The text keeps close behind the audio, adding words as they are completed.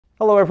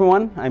Hello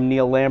everyone, I'm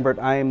Neil Lambert.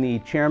 I am the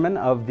chairman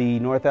of the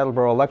North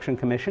Attleboro Election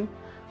Commission.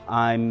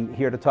 I'm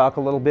here to talk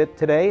a little bit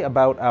today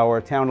about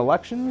our town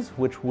elections,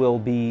 which will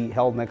be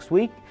held next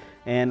week,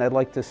 and I'd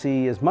like to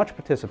see as much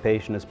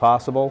participation as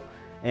possible.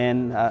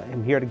 And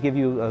I'm here to give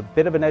you a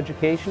bit of an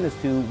education as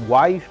to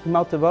why you should come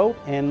out to vote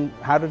and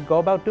how to go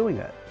about doing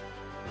that.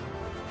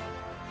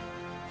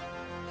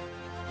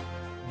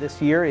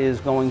 This year is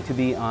going to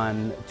be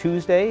on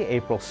Tuesday,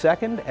 April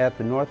 2nd at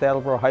the North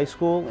Attleboro High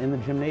School in the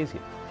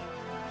gymnasium.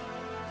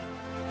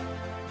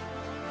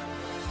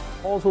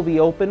 Polls will be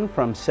open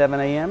from 7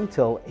 a.m.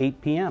 till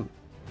 8 p.m.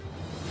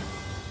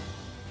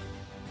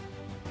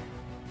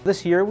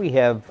 This year we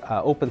have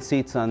open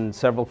seats on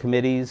several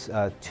committees,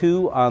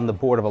 2 on the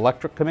Board of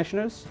Electric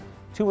Commissioners,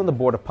 2 on the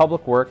Board of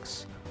Public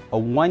Works, a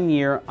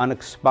 1-year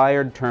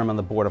unexpired term on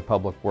the Board of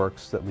Public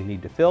Works that we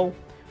need to fill,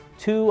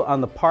 2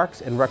 on the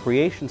Parks and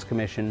Recreations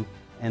Commission,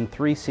 and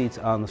 3 seats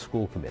on the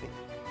School Committee.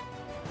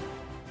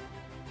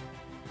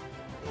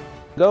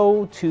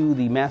 Go to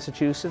the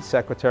Massachusetts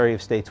Secretary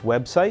of State's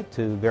website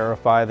to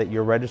verify that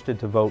you're registered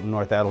to vote in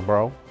North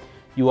Attleboro.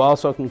 You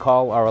also can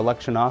call our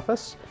election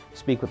office,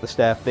 speak with the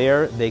staff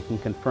there. They can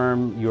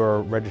confirm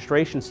your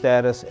registration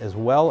status as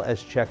well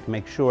as check to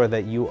make sure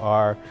that you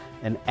are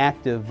an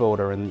active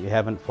voter and that you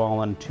haven't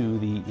fallen to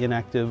the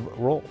inactive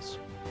rolls.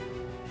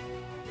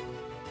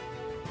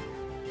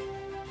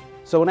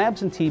 So an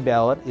absentee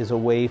ballot is a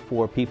way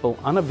for people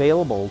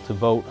unavailable to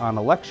vote on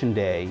Election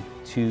Day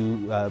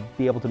to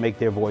be able to make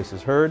their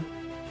voices heard.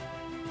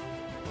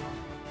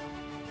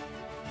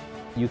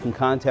 You can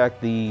contact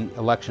the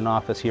election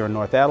office here in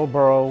North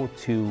Attleboro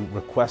to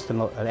request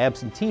an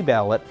absentee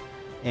ballot,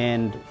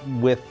 and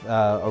with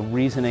a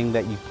reasoning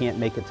that you can't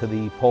make it to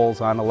the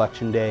polls on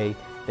Election Day,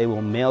 they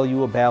will mail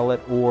you a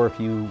ballot, or if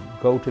you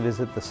go to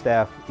visit the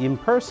staff in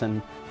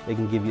person, they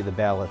can give you the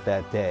ballot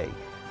that day.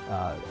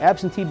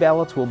 Absentee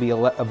ballots will be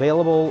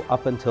available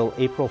up until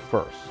April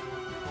 1st.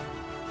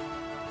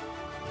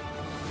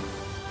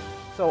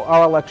 So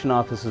our election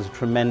office is a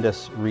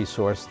tremendous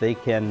resource. They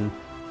can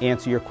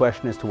answer your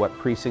question as to what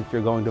precinct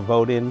you're going to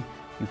vote in.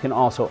 You can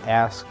also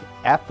ask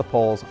at the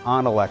polls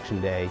on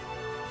Election Day.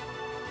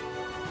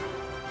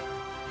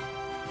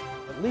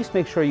 At least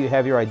make sure you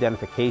have your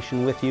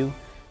identification with you.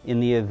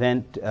 In the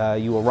event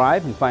you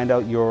arrive and find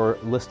out you're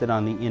listed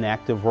on the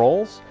inactive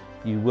rolls,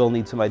 you will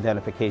need some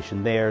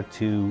identification there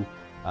to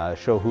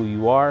show who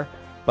you are.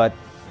 But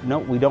no,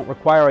 we don't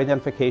require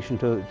identification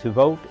to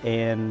vote,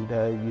 and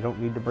you don't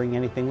need to bring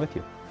anything with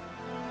you.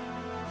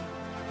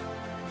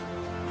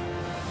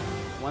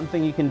 One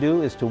thing you can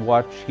do is to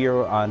watch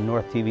here on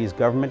North TV's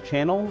government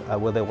channel,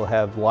 where they will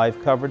have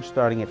live coverage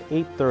starting at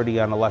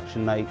 8:30 on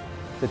election night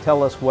to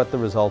tell us what the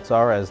results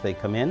are as they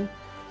come in.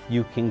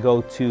 You can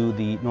go to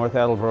the North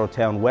Attleboro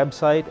Town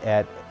website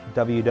at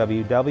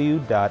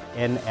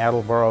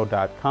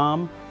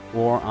www.nattleboro.com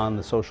or on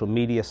the social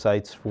media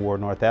sites for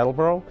North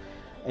Attleboro.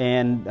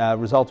 And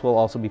results will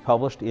also be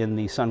published in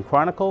the Sun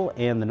Chronicle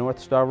and the North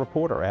Star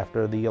Reporter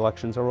after the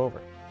elections are over.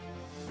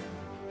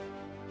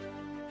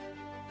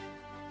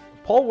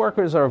 Poll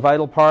workers are a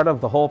vital part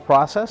of the whole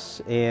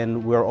process,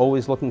 and we're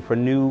always looking for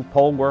new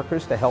poll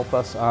workers to help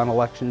us on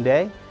Election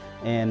Day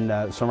and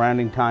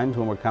surrounding times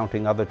when we're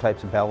counting other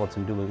types of ballots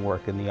and doing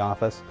work in the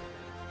office.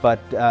 But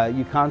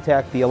you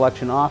contact the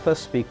election office,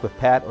 speak with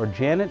Pat or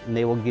Janet, and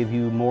they will give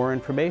you more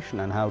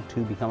information on how to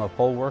become a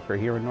poll worker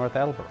here in North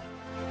Attleboro.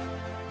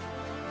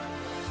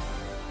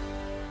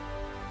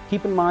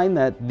 Keep in mind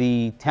that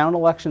the town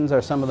elections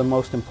are some of the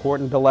most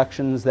important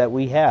elections that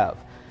we have.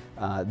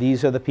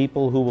 These are the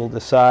people who will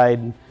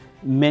decide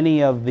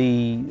many of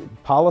the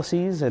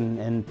policies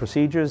and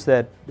procedures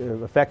that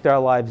affect our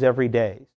lives every day.